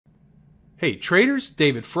Hey traders,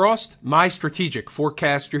 David Frost, my strategic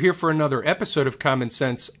forecaster here for another episode of Common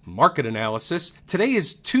Sense Market Analysis. Today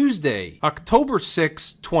is Tuesday, October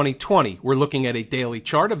 6, 2020. We're looking at a daily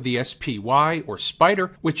chart of the SPY or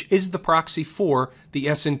Spider, which is the proxy for the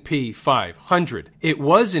S&P 500. It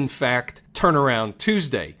was, in fact, Turnaround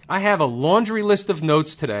Tuesday. I have a laundry list of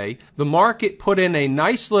notes today. The market put in a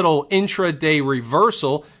nice little intraday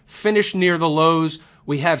reversal, finished near the lows.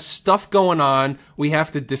 We have stuff going on. We have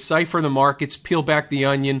to decipher the markets, peel back the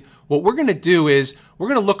onion. What we're going to do is we're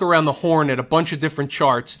going to look around the horn at a bunch of different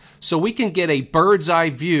charts so we can get a bird's eye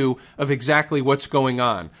view of exactly what's going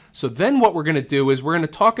on. So then what we're going to do is we're going to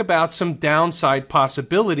talk about some downside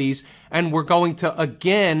possibilities, and we're going to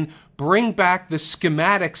again bring back the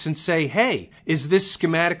schematics and say, hey, is this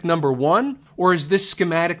schematic number 1 or is this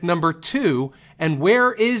schematic number 2? And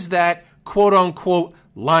where is that quote unquote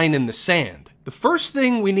line in the sand? The first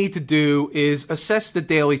thing we need to do is assess the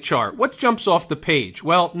daily chart. What jumps off the page?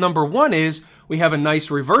 Well, number 1 is we have a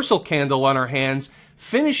nice reversal candle on our hands,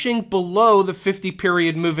 finishing below the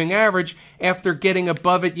 50-period moving average after getting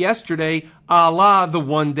above it yesterday, a la the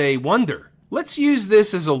one-day wonder. Let's use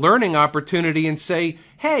this as a learning opportunity and say,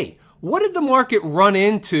 hey, what did the market run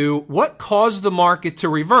into? What caused the market to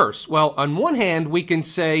reverse? Well, on one hand, we can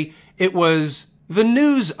say it was the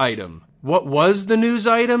news item. What was the news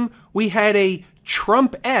item? We had a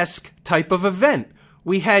Trump-esque type of event.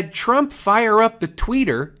 We had Trump fire up the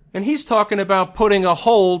tweeter, and he's talking about putting a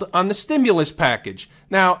hold on the stimulus package.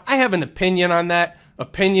 Now, I have an opinion on that.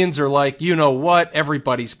 Opinions are like, you know what,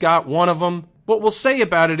 everybody's got one of them. What we'll say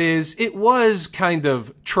about it is, it was kind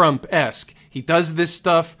of Trump-esque. He does this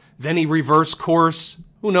stuff, then he reverse course.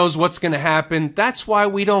 Who knows what's going to happen? That's why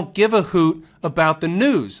we don't give a hoot about the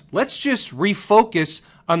news. Let's just refocus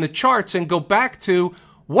on the charts and go back to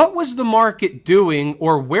what was the market doing,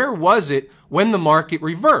 or where was it when the market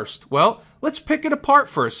reversed? Well, let's pick it apart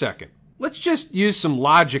for a second. Let's just use some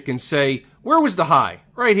logic and say, where was the high?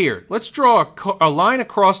 Right here. Let's draw a line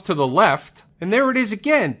across to the left, and there it is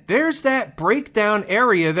again. There's that breakdown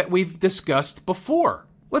area that we've discussed before.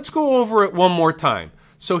 Let's go over it one more time.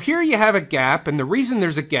 So here you have a gap, and the reason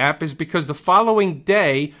there's a gap is because the following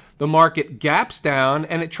day, the market gaps down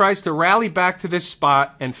and it tries to rally back to this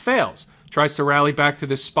spot and fails. Tries to rally back to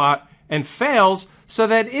this spot and fails, so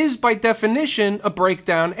that is by definition a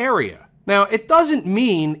breakdown area. Now, it doesn't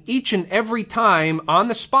mean each and every time on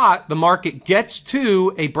the spot the market gets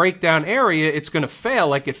to a breakdown area, it's going to fail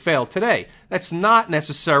like it failed today. That's not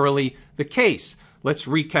necessarily the case. Let's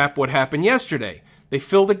recap what happened yesterday. They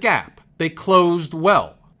filled a gap. They closed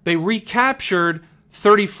well. They recaptured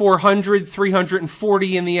 3,400,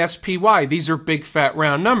 340 in the SPY. These are big fat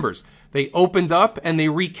round numbers. They opened up and they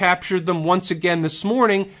recaptured them once again this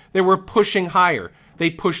morning. They were pushing higher.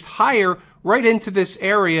 They pushed higher right into this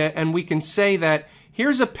area, and we can say that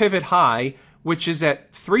here's a pivot high, which is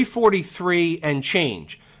at 343 and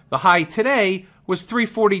change. The high today was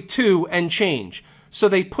 342 and change. So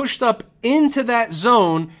they pushed up into that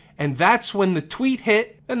zone, and that's when the tweet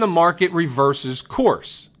hit and the market reverses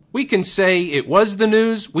course. We can say it was the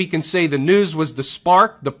news. We can say the news was the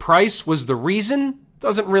spark. The price was the reason.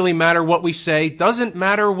 Doesn't really matter what we say. Doesn't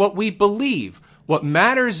matter what we believe. What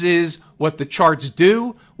matters is what the charts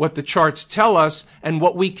do, what the charts tell us, and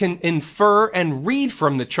what we can infer and read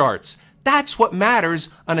from the charts. That's what matters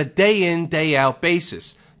on a day in, day out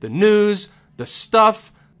basis. The news, the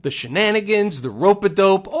stuff, the shenanigans, the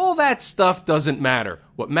rope-a-dope, all that stuff doesn't matter.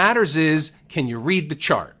 What matters is, can you read the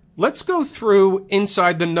chart? Let's go through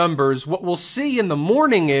inside the numbers. What we'll see in the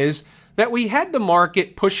morning is that we had the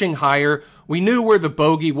market pushing higher. We knew where the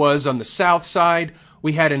bogey was on the south side.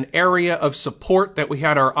 We had an area of support that we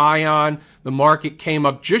had our eye on. The market came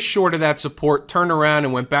up just short of that support, turned around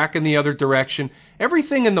and went back in the other direction.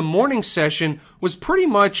 Everything in the morning session was pretty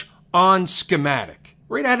much on schematic.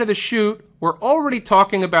 Right out of the chute, we're already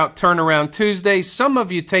talking about Turnaround Tuesday. Some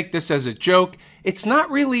of you take this as a joke. It's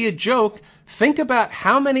not really a joke. Think about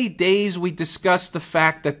how many days we discussed the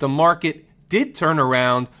fact that the market did turn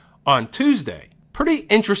around on Tuesday. Pretty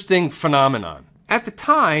interesting phenomenon. At the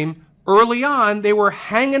time, early on, they were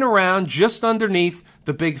hanging around just underneath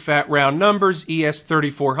the big fat round numbers, ES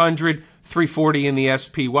 3400, 340 in the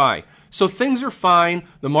SPY. So things are fine.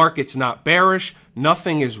 The market's not bearish.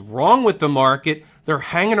 Nothing is wrong with the market. They're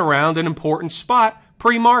hanging around an important spot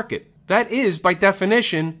pre-market. That is, by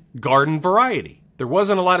definition, garden variety. There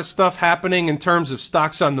wasn't a lot of stuff happening in terms of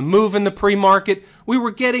stocks on the move in the pre-market. We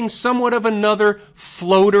were getting somewhat of another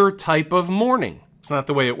floater type of morning. It's not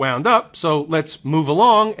the way it wound up, so let's move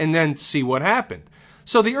along and then see what happened.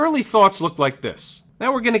 So the early thoughts look like this.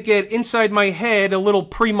 Now we're going to get inside my head a little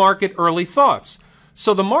pre-market early thoughts.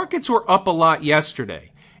 So the markets were up a lot yesterday.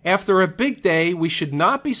 After a big day, we should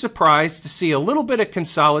not be surprised to see a little bit of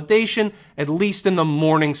consolidation, at least in the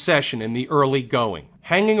morning session, in the early going.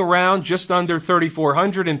 Hanging around just under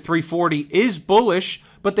 3,400 and 340 is bullish,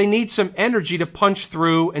 but they need some energy to punch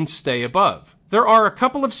through and stay above. There are a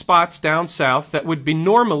couple of spots down south that would be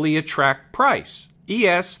normally attract price.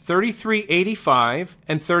 ES 3385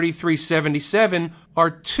 and 3377 are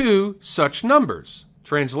two such numbers.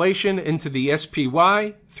 Translation into the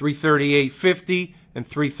SPY 338.50 and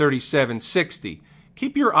 337.60.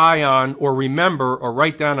 Keep your eye on or remember or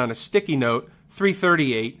write down on a sticky note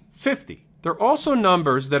 338.50. They're also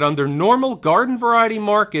numbers that under normal garden variety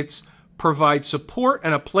markets provide support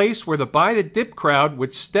and a place where the buy the dip crowd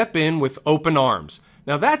would step in with open arms.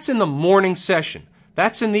 Now that's in the morning session.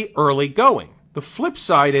 That's in the early going. The flip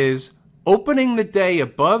side is opening the day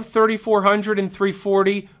above 3,400 and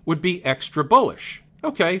 340 would be extra bullish.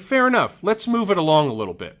 Okay, fair enough. Let's move it along a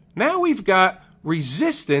little bit. Now we've got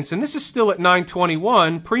resistance, and this is still at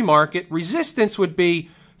 921 pre-market. Resistance would be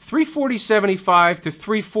 340.75 to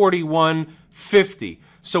 341.50.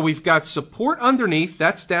 So we've got support underneath,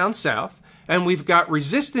 that's down south, and we've got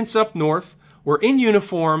resistance up north. We're in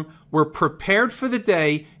uniform. We're prepared for the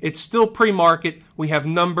day. It's still pre-market. We have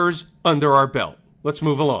numbers under our belt. Let's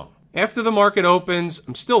move along. After the market opens,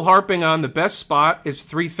 I'm still harping on the best spot is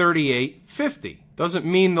 338.50. Doesn't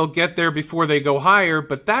mean they'll get there before they go higher,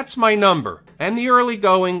 but that's my number. And the early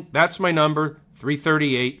going, that's my number,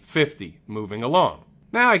 338.50. Moving along.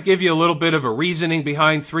 Now I give you a little bit of a reasoning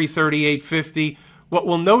behind 338.50. What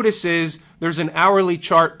we'll notice is there's an hourly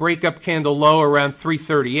chart breakup candle low around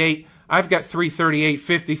 338. I've got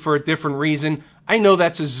 338.50 for a different reason. I know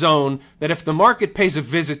that's a zone that if the market pays a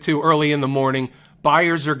visit to early in the morning,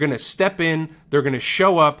 buyers are going to step in, they're going to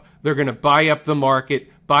show up, they're going to buy up the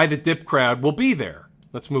market, buy the dip crowd will be there.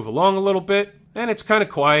 Let's move along a little bit. And it's kind of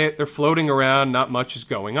quiet. They're floating around. Not much is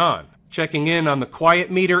going on. Checking in on the quiet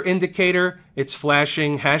meter indicator, it's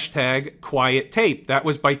flashing hashtag quiet tape. That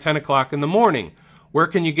was by 10 o'clock in the morning. Where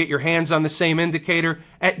can you get your hands on the same indicator?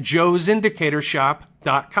 At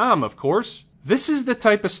joesindicatorshop.com, of course. This is the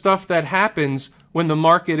type of stuff that happens when the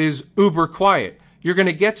market is uber quiet. You're going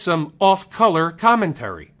to get some off-color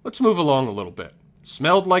commentary. Let's move along a little bit.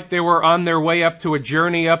 Smelled like they were on their way up to a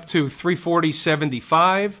journey up to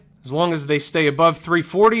 340.75. As long as they stay above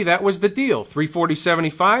 340, that was the deal.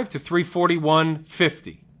 340.75 to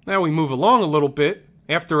 341.50. Now we move along a little bit.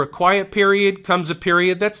 After a quiet period comes a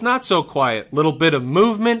period that's not so quiet. Little bit of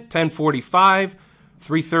movement, 1045,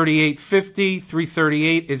 338.50,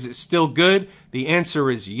 338. Is it still good? The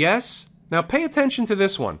answer is yes. Now pay attention to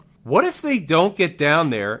this one. What if they don't get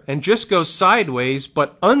down there and just go sideways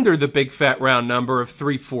but under the big fat round number of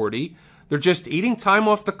 340? They're just eating time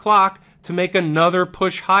off the clock to make another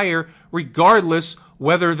push higher regardless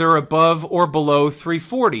whether they're above or below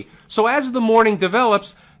 340. So as the morning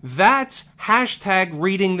develops, that's hashtag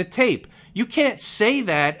reading the tape. You can't say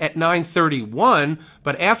that at 9:31,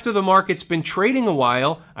 but after the market's been trading a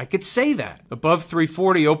while, I could say that. Above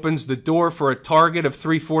 340 opens the door for a target of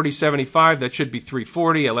 340.75. That should be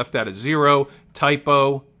 340. I left out a zero.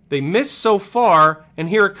 Typo. They missed so far, and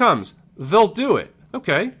here it comes. They'll do it.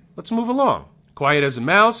 Okay, let's move along. Quiet as a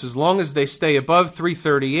mouse. As long as they stay above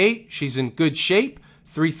 338, she's in good shape.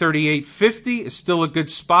 338.50 is still a good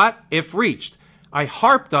spot if reached. I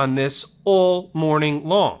harped on this all morning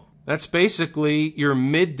long. That's basically your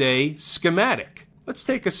midday schematic. Let's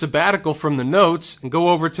take a sabbatical from the notes and go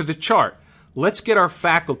over to the chart. Let's get our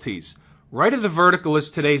faculties. Right of the vertical is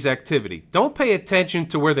today's activity. Don't pay attention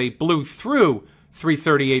to where they blew through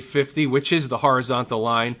 338.50, which is the horizontal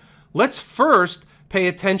line. Let's first pay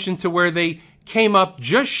attention to where they came up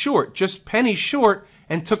just short, just pennies short,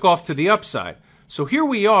 and took off to the upside. So here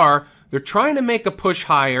we are. They're trying to make a push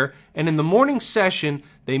higher, and in the morning session,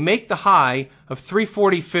 they make the high of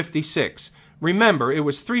 340.56. Remember, it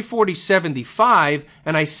was 340.75,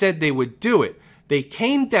 and I said they would do it. They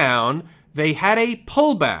came down, they had a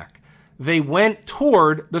pullback. They went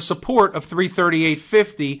toward the support of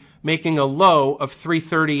 338.50, making a low of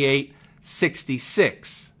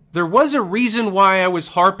 338.66. There was a reason why I was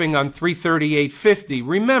harping on 338.50.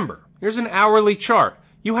 Remember, here's an hourly chart.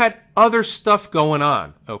 You had other stuff going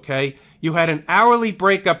on, okay? You had an hourly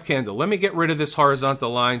breakup candle. Let me get rid of this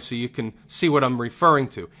horizontal line so you can see what I'm referring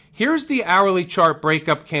to. Here's the hourly chart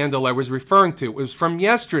breakup candle I was referring to. It was from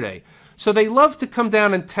yesterday. So they love to come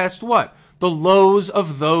down and test what? The lows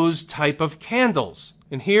of those type of candles.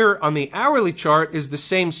 And here on the hourly chart is the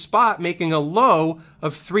same spot making a low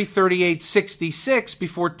of 338.66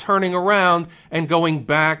 before turning around and going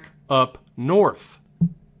back up north.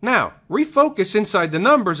 Now, refocus inside the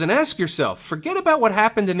numbers and ask yourself, forget about what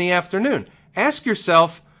happened in the afternoon. Ask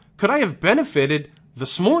yourself, could I have benefited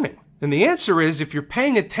this morning? And the answer is, if you're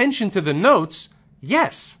paying attention to the notes,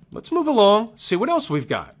 yes. Let's move along, see what else we've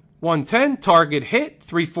got. 110, target hit,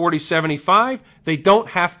 340.75. They don't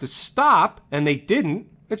have to stop, and they didn't.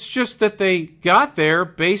 It's just that they got there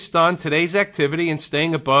based on today's activity and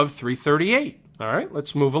staying above 338. All right,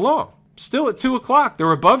 let's move along. Still at 2 o'clock,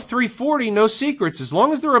 they're above 340, no secrets. As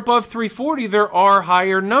long as they're above 340, there are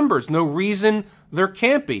higher numbers. No reason there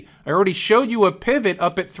can't be. I already showed you a pivot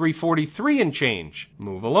up at 343 and change.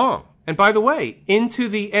 Move along. And by the way, into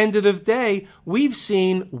the end of the day, we've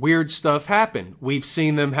seen weird stuff happen. We've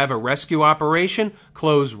seen them have a rescue operation,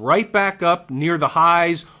 close right back up near the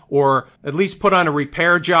highs, or at least put on a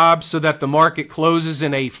repair job so that the market closes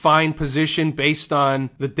in a fine position based on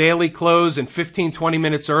the daily close, and 15, 20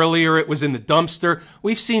 minutes earlier it was in the dumpster.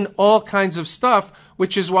 We've seen all kinds of stuff,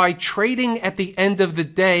 which is why trading at the end of the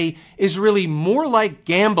day is really more like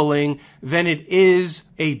gambling than it is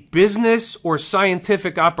a business or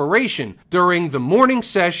scientific operation. During the morning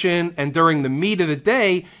session and during the meat of the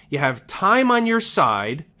day, you have time on your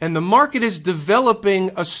side, and the market is developing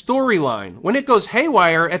a storyline. When it goes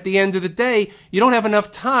haywire at the end of the day, you don't have enough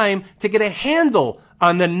time to get a handle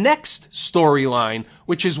on the next storyline,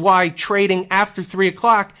 which is why trading after 3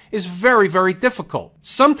 o'clock is very, very difficult.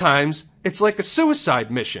 Sometimes it's like a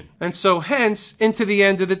suicide mission. And so hence, into the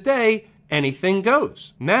end of the day, anything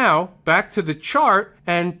goes. Now, back to the chart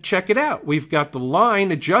and check it out. We've got the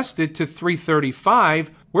line adjusted to 335.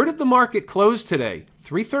 Where did the market close today?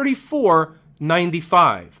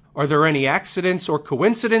 334.95. Are there any accidents or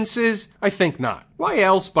coincidences? I think not. Why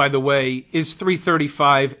else, by the way, is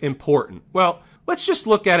 335 important? Well, let's just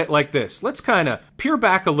look at it like this. Let's kind of peer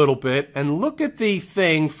back a little bit and look at the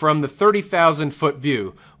thing from the 30,000 foot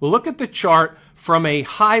view. We'll look at the chart from a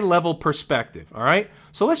high level perspective, all right?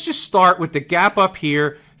 So let's just start with the gap up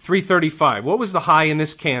here, 335. What was the high in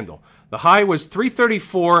this candle? The high was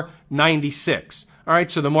 334.96. All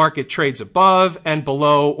right, so the market trades above and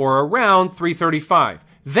below or around 335.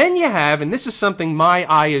 Then you have, and this is something my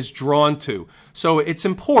eye is drawn to, so it's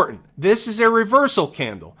important. This is a reversal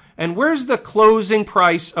candle. And where's the closing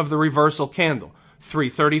price of the reversal candle?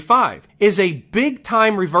 335. Is a big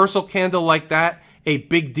time reversal candle like that a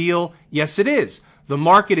big deal? Yes, it is. The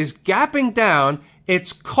market is gapping down.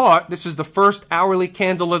 It's caught. This is the first hourly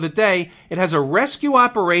candle of the day. It has a rescue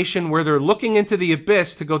operation where they're looking into the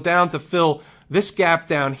abyss to go down to fill this gap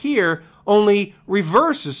down here, only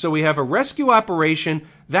reverses. So we have a rescue operation.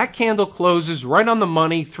 That candle closes right on the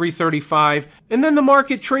money, 335, and then the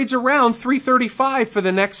market trades around 335 for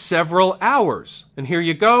the next several hours. And here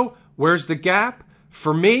you go. Where's the gap?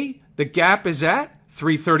 For me, the gap is at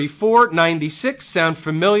 334.96. Sound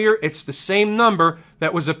familiar? It's the same number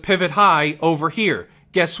that was a pivot high over here.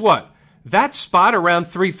 Guess what? That spot around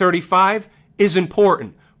 335 is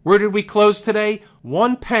important. Where did we close today?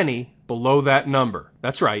 1 penny below that number.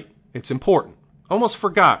 That's right. It's important. Almost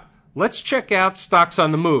forgot. Let's check out stocks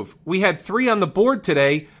on the move. We had 3 on the board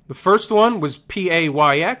today. The first one was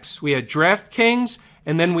PAYX. We had DraftKings,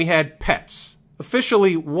 and then we had Pets.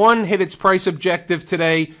 Officially, one hit its price objective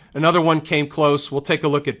today. Another one came close. We'll take a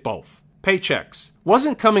look at both. Paychex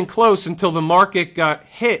wasn't coming close until the market got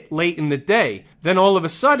hit late in the day. Then all of a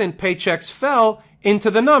sudden, Paychex fell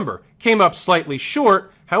into the number. Came up slightly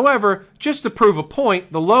short. However, just to prove a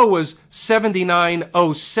point, the low was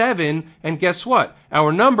 79.07, and guess what?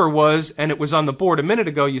 Our number was, and it was on the board a minute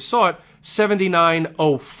ago, you saw it,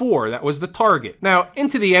 79.04. That was the target. Now,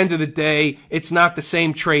 into the end of the day, it's not the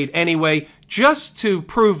same trade anyway. Just to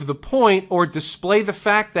prove the point or display the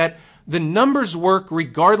fact that the numbers work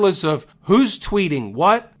regardless of who's tweeting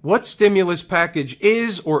what stimulus package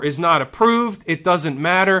is or is not approved. It doesn't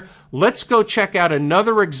matter. Let's go check out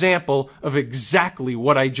another example of exactly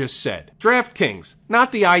what I just said. DraftKings,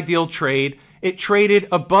 not the ideal trade. It traded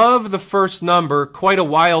above the first number quite a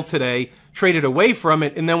while today, traded away from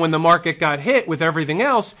it, and then when the market got hit with everything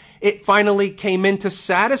else, it finally came in to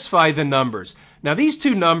satisfy the numbers. Now these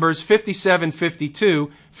two numbers,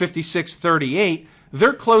 57.52, 56.38,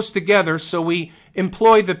 they're close together, so we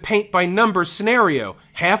employ the paint by numbers scenario.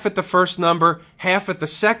 Half at the first number, half at the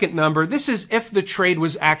second number. This is if the trade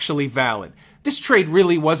was actually valid. This trade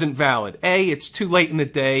really wasn't valid. A, it's too late in the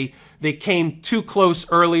day. They came too close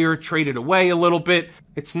earlier, traded away a little bit.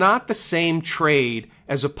 It's not the same trade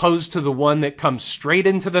as opposed to the one that comes straight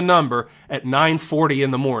into the number at 9:40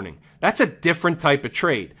 in the morning. That's a different type of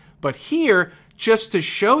trade. But here, just to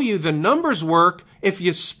show you the numbers work, if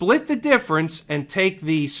you split the difference and take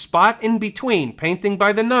the spot in between, painting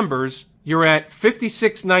by the numbers, you're at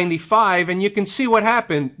 56.95, and you can see what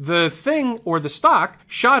happened. The thing, or the stock,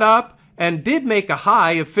 shot up and did make a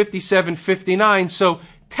high of 57.59, so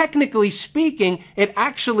technically speaking, it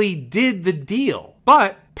actually did the deal.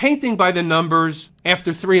 But painting by the numbers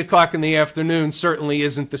after 3 o'clock in the afternoon certainly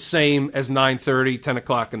isn't the same as 9:30, 10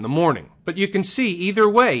 o'clock in the morning. But you can see either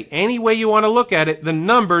way, any way you want to look at it, the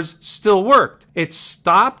numbers still worked. It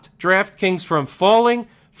stopped DraftKings from falling,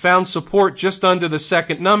 found support just under the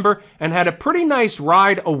second number, and had a pretty nice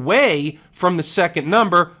ride away from the second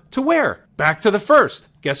number to where? Back to the first.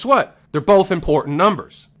 Guess what? They're both important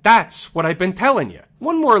numbers. That's what I've been telling you.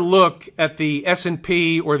 One more look at the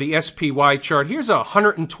S&P or the SPY chart. Here's a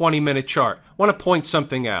 120-minute chart. I want to point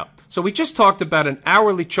something out. So we just talked about an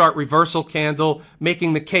hourly chart reversal candle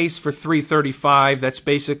making the case for 335. That's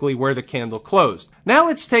basically where the candle closed. Now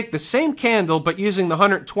let's take the same candle, but using the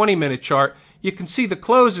 120-minute chart. You can see the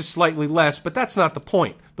close is slightly less, but that's not the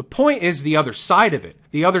point. The point is the other side of it.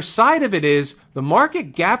 The other side of it is the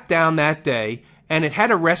market gapped down that day, and it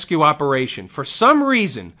had a rescue operation. For some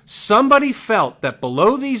reason, somebody felt that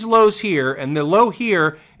below these lows here and the low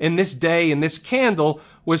here in this day, in this candle,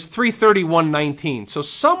 was 331.19. So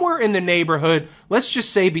somewhere in the neighborhood, let's just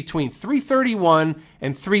say between 331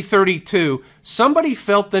 and 332, somebody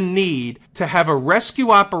felt the need to have a rescue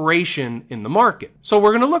operation in the market. So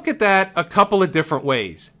we're going to look at that a couple of different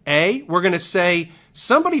ways. A, we're going to say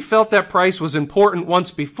somebody felt that price was important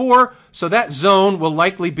once before, so that zone will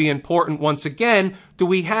likely be important once again. Do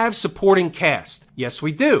we have supporting cast? Yes,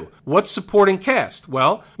 we do. What's supporting cast?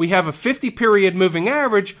 Well, we have a 50-period moving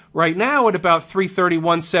average right now at about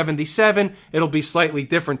 331.77. It'll be slightly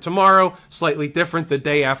different tomorrow, slightly different the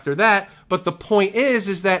day after that. But the point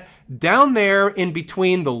is that down there in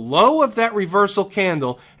between the low of that reversal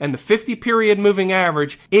candle and the 50-period moving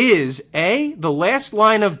average is A, the last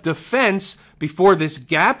line of defense before this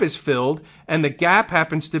gap is filled, and the gap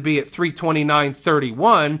happens to be at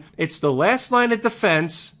 329.31. It's the last line of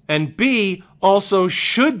defense, and B also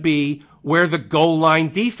should be where the goal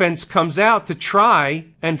line defense comes out to try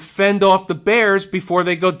and fend off the bears before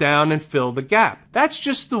they go down and fill the gap. That's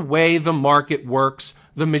just the way the market works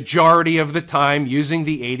the majority of the time using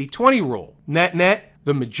the 80-20 rule. Net,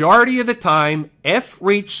 the majority of the time, F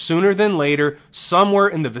reached sooner than later, somewhere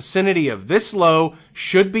in the vicinity of this low,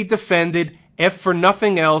 should be defended, if for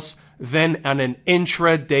nothing else than on an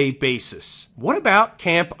intraday basis. What about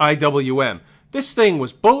Camp IWM? This thing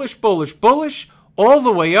was bullish, bullish, bullish, all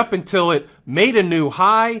the way up until it made a new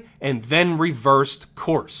high and then reversed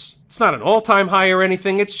course. It's not an all-time high or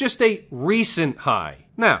anything, it's just a recent high.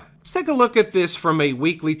 Now, let's take a look at this from a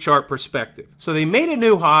weekly chart perspective. So they made a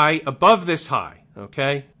new high above this high,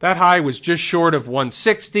 okay? That high was just short of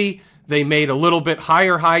 160. They made a little bit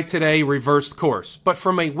higher high today, reversed course. But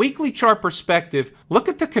from a weekly chart perspective, look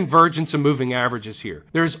at the convergence of moving averages here.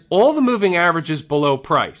 There's all the moving averages below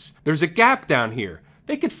price. There's a gap down here.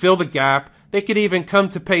 They could fill the gap. They could even come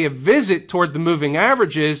to pay a visit toward the moving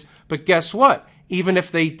averages. But guess what? Even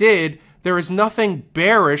if they did, there is nothing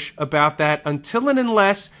bearish about that until and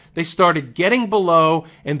unless they started getting below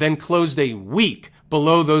and then closed a week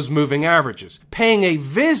below those moving averages. Paying a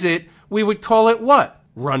visit, we would call it what?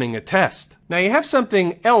 Running a test. Now you have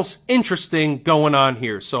something else interesting going on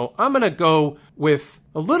here. So I'm going to go with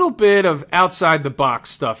a little bit of outside the box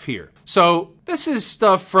stuff here. So this is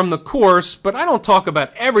stuff from the course, but I don't talk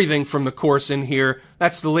about everything from the course in here.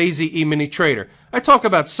 That's the lazy e-mini trader. I talk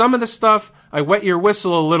about some of the stuff. I wet your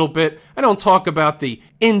whistle a little bit. I don't talk about the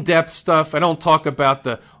in-depth stuff. I don't talk about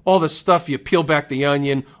all the stuff you peel back the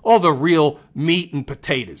onion, all the real meat and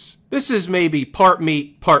potatoes. This is maybe part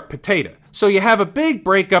meat, part potato. So you have a big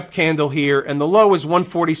breakup candle here, and the low is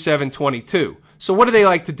 147.22. So what do they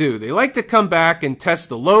like to do? They like to come back and test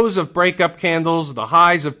the lows of breakup candles, the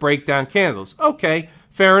highs of breakdown candles. Okay,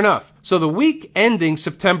 fair enough. So the week ending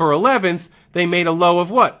September 11th, they made a low of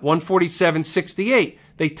what? 147.68.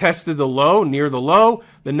 They tested the low, near the low.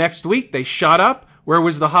 The next week, they shot up. Where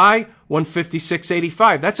was the high?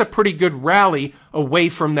 156.85. That's a pretty good rally away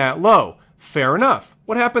from that low. Fair enough.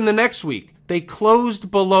 What happened the next week? They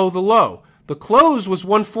closed below the low. The close was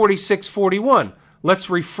 146.41. Let's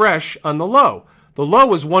refresh on the low. The low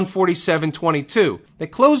was 147.22. They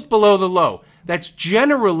closed below the low. That's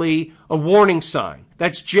generally a warning sign.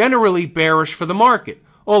 That's generally bearish for the market.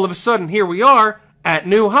 All of a sudden, here we are at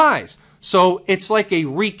new highs. So it's like a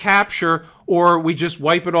recapture, or we just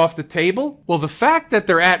wipe it off the table. Well, the fact that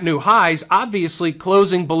they're at new highs, obviously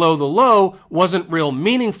closing below the low, wasn't real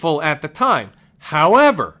meaningful at the time.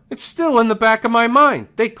 However, it's still in the back of my mind.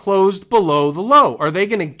 They closed below the low. Are they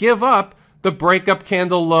going to give up the breakup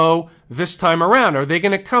candle low this time around? Are they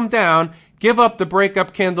going to come down, give up the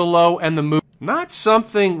breakup candle low and the move. Not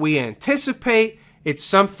something we anticipate. It's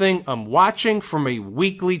something I'm watching from a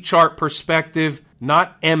weekly chart perspective,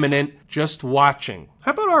 not imminent, just watching.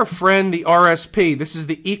 How about our friend, the RSP? This is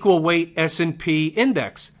the equal weight S&P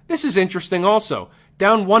index. This is interesting also.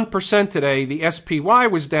 Down 1% today. The SPY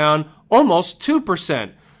was down almost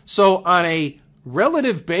 2%. So on a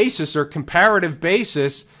relative basis or comparative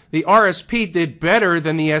basis, the RSP did better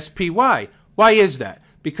than the SPY. Why is that?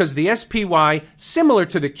 Because the SPY, similar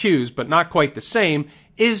to the Qs, but not quite the same,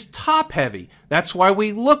 is top heavy. That's why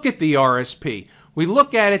we look at the RSP. We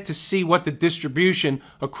look at it to see what the distribution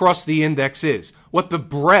across the index is, what the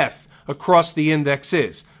breadth across the index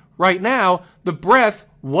is. Right now, the breadth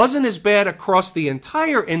wasn't as bad across the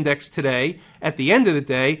entire index today at the end of the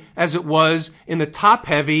day as it was in the top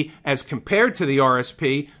heavy as compared to the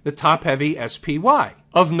RSP, the top heavy SPY.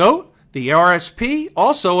 Of note, the RSP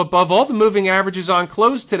also above all the moving averages on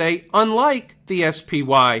close today, unlike the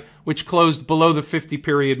SPY, which closed below the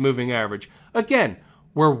 50-period moving average. Again,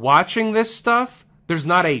 we're watching this stuff. There's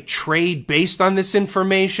not a trade based on this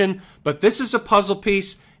information, but this is a puzzle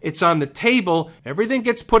piece. It's on the table. Everything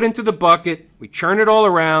gets put into the bucket. We churn it all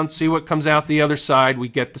around, see what comes out the other side. We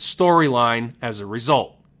get the storyline as a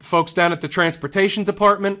result. The folks down at the transportation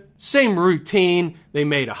department, same routine. They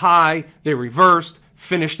made a high, they reversed,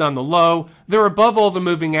 finished on the low. They're above all the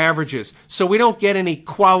moving averages, so we don't get any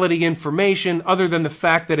quality information other than the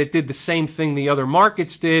fact that it did the same thing the other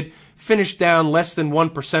markets did, finished down less than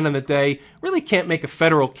 1% on the day. Really can't make a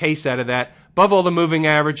federal case out of that. Above all the moving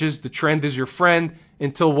averages, the trend is your friend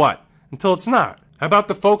until what? Until it's not. How about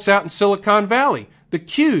the folks out in Silicon Valley? The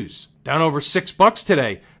Qs, down over $6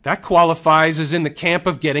 today. That qualifies as in the camp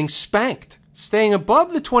of getting spanked. Staying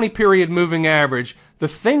above the 20-period moving average, the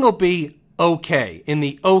thing will be okay, in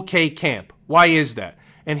the okay camp. Why is that?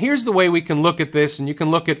 And here's the way we can look at this, and you can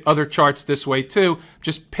look at other charts this way too,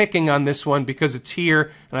 just picking on this one because it's here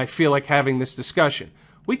and I feel like having this discussion.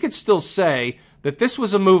 We could still say that this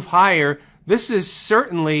was a move higher. This is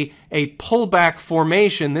certainly a pullback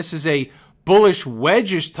formation. This is a bullish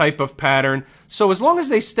wedge-ish type of pattern. So as long as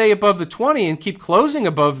they stay above the 20 and keep closing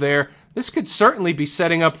above there, this could certainly be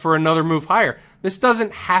setting up for another move higher. This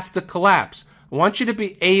doesn't have to collapse. I want you to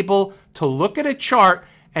be able to look at a chart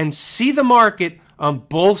and see the market on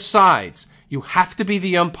both sides. You have to be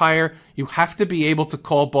the umpire. You have to be able to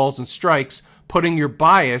call balls and strikes, putting your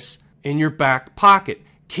bias in your back pocket.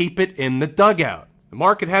 Keep it in the dugout. The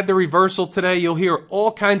market had the reversal today. You'll hear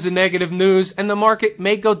all kinds of negative news, and the market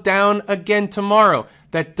may go down again tomorrow.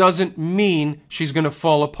 That doesn't mean she's going to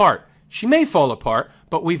fall apart. She may fall apart,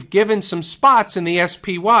 but we've given some spots in the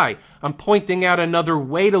SPY. I'm pointing out another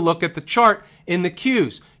way to look at the chart in the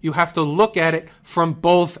Qs. You have to look at it from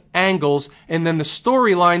both angles, and then the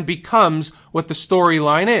storyline becomes what the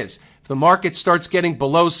storyline is. If the market starts getting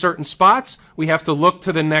below certain spots, we have to look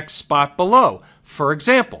to the next spot below. For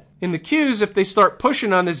example, in the Qs, if they start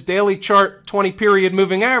pushing on this daily chart 20-period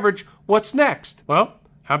moving average, what's next? Well,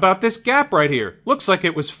 how about this gap right here? Looks like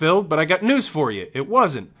it was filled, but I got news for you. It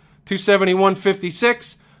wasn't.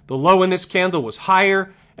 271.56, the low in this candle was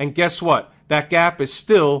higher, and guess what? That gap is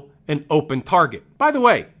still an open target. By the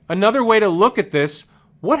way, another way to look at this,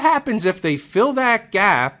 what happens if they fill that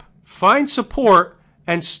gap, find support,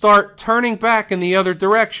 and start turning back in the other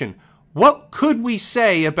direction? What could we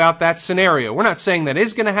say about that scenario? We're not saying that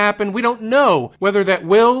is going to happen. We don't know whether that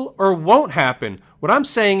will or won't happen. What I'm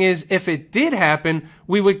saying is if it did happen,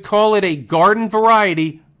 we would call it a garden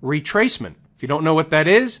variety retracement. If you don't know what that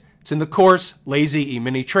is, it's in the course Lazy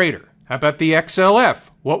E-mini Trader. How about the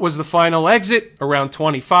XLF? What was the final exit? Around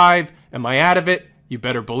 25. Am I out of it? You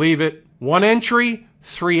better believe it. 1 entry,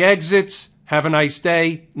 3 exits. Have a nice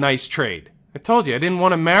day. Nice trade. I told you I didn't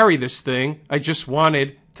want to marry this thing. I just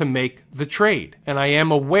wanted to make the trade. And I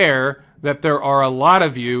am aware that there are a lot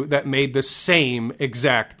of you that made the same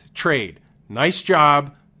exact trade. Nice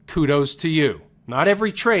job. Kudos to you. Not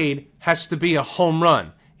every trade has to be a home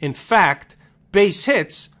run. In fact, base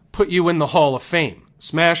hits put you in the Hall of Fame.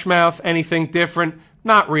 Smash Mouth, anything different?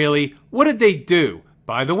 Not really. What did they do?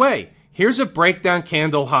 By the way, here's a breakdown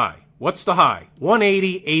candle high. What's the high?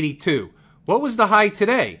 180.82. What was the high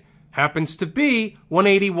today? Happens to be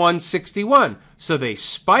 181.61. So they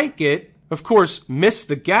spike it, of course, miss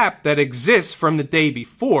the gap that exists from the day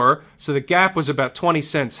before. So the gap was about 20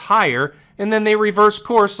 cents higher, and then they reverse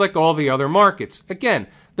course like all the other markets. Again,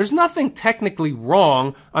 there's nothing technically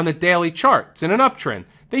wrong on the daily chart. It's in an uptrend.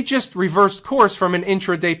 They just reversed course from an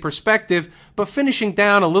intraday perspective, but finishing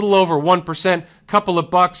down a little over 1%, couple of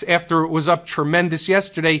bucks after it was up tremendous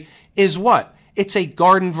yesterday, is what? It's a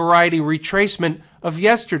garden variety retracement of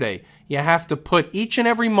yesterday. You have to put each and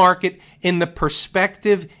every market in the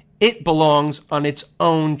perspective it belongs on its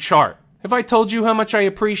own chart. Have I told you how much I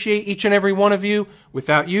appreciate each and every one of you?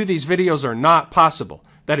 Without you, these videos are not possible.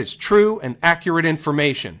 That is true and accurate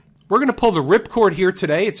information. We're going to pull the ripcord here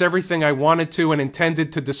today. It's everything I wanted to and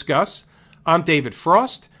intended to discuss. I'm David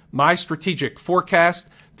Frost, my strategic forecast.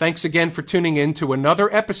 Thanks again for tuning in to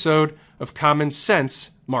another episode of Common Sense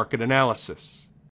Market Analysis.